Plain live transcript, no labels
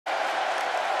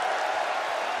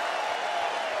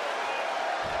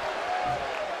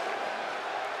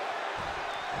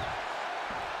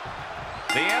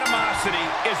The animosity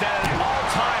is at an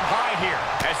all-time high here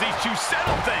as these two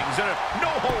settle things in a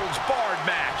no-holds-barred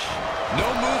match. No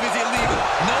move is illegal.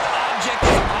 No object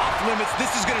is off limits.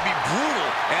 This is going to be brutal,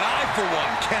 and I, for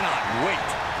one, cannot wait.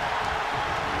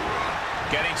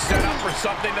 Getting set up for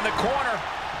something in the corner.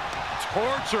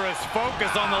 Torturous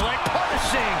focus on the leg,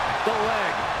 punishing the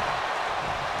leg.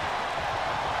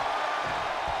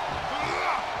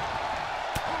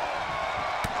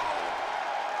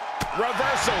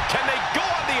 Reversal. Can they go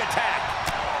on the attack?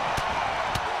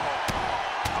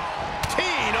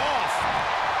 Teeing off.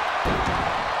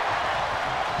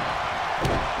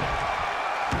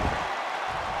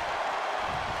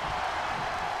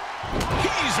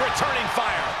 He's returning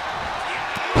fire.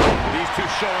 These two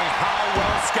showing how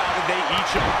well scouted they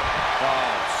each are.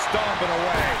 Oh, stomping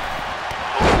away.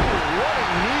 Oh, what a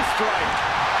knee strike.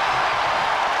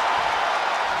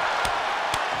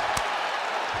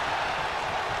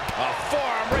 A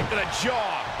forearm right to the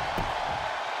jaw.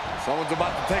 Someone's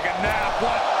about to take a nap.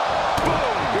 What?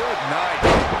 Boom! Good night.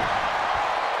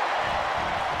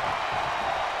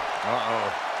 Uh-oh.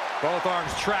 Both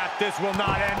arms trapped. This will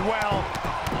not end well.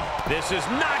 This is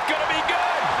not going to be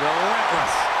good.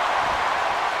 Relentless.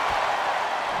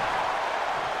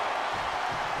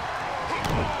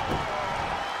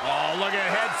 Oh, look at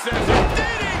head scissors.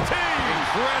 DDT!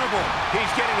 Incredible.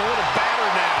 He's getting a little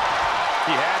battered now.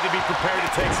 He had to be prepared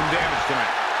to take some damage tonight.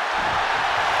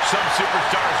 Some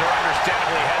superstars are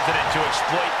understandably hesitant to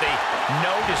exploit the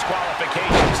no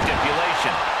disqualification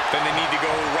stipulation. Then they need to go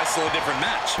wrestle a different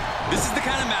match. This is the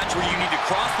kind of match where you need to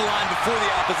cross the line before the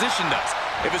opposition does.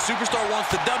 If a superstar wants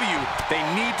the W, they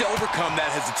need to overcome that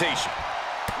hesitation.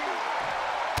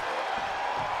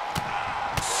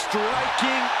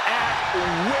 Striking at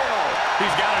will.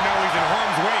 He's got to know he's in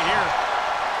harm's way here.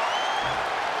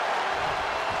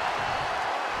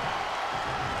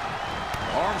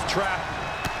 Arms trapped.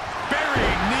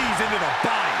 Burying knees into the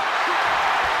body.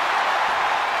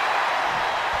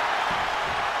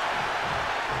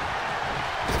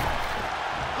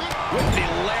 With the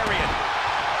lariat.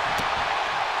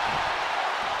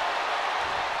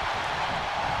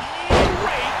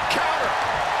 Great counter.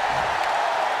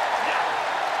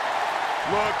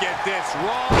 Look at this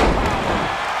raw power.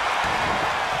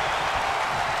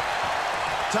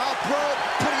 Top rope,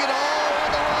 putting it all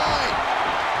on the line.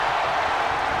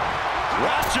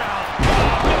 Watch out.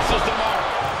 Misses the mark.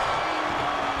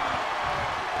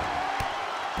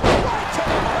 Right to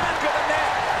the back of the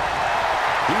net.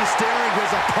 He's staring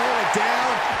his opponent down,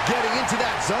 getting into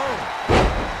that zone.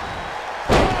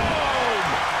 Boom!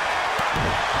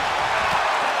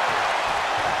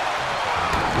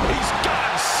 He's got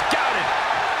him scouted.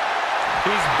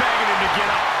 He's begging him to get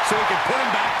up so he can put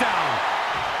him back down.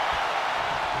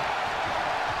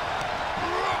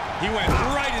 He went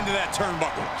right into that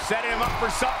turnbuckle. Setting him up for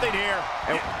something here.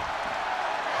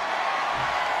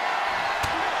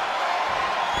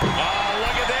 Oh,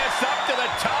 look at this. Up to the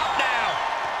top now.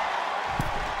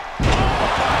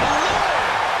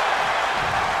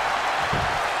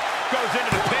 Goes into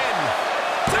the pin.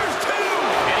 There's two.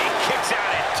 And he kicks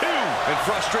out at two. And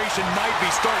frustration might be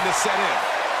starting to set in.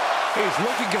 He's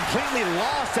looking completely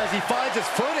lost as he finds his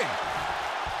footing.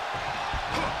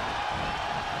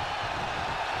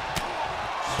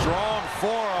 Strong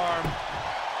forearm.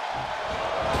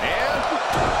 And boom.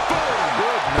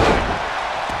 Good night.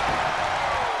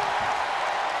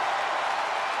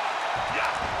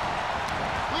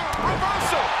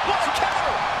 Reversal. What's a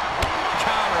counter?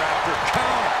 Counter after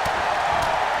counter.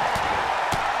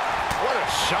 What a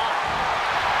shot.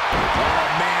 Oh,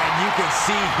 man, you can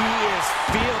see he is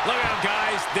feeling. Look out,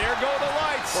 guys. There go the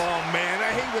lights. Oh, man,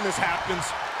 I hate when this happens.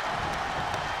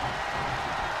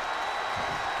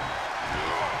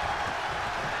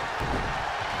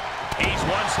 He's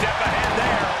one step ahead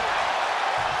there.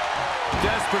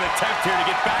 Desperate attempt here to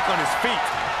get back on his feet.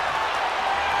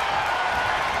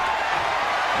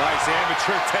 Nice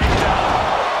amateur takedown.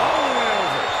 All the way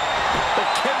over.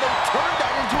 But can they turn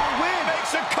that into a win?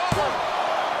 Makes a cover.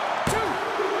 2,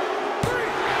 3.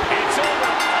 It's over.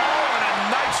 Oh, and a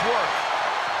nice work.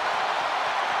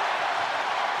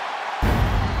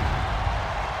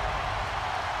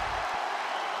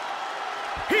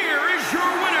 Here is your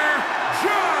winner,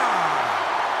 John.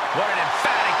 What an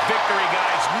emphatic victory,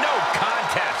 guys. No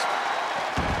contest.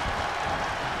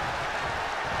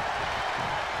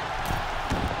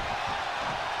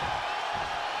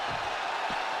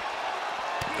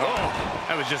 Oh,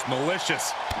 that was just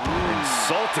malicious.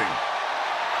 Insulting.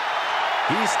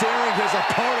 He's staring his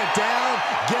opponent down,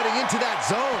 getting into that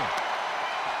zone.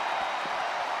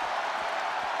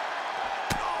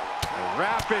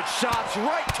 Rapid shots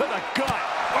right to the gut.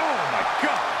 Oh, my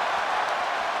God.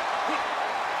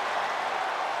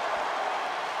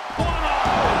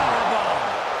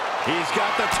 He's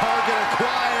got the target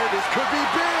acquired. This could be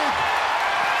big.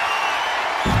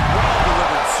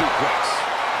 Well-delivered suplex.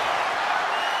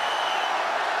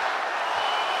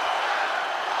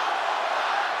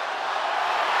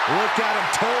 Look at him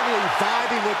totally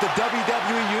vibing with the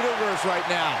WWE Universe right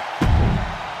now.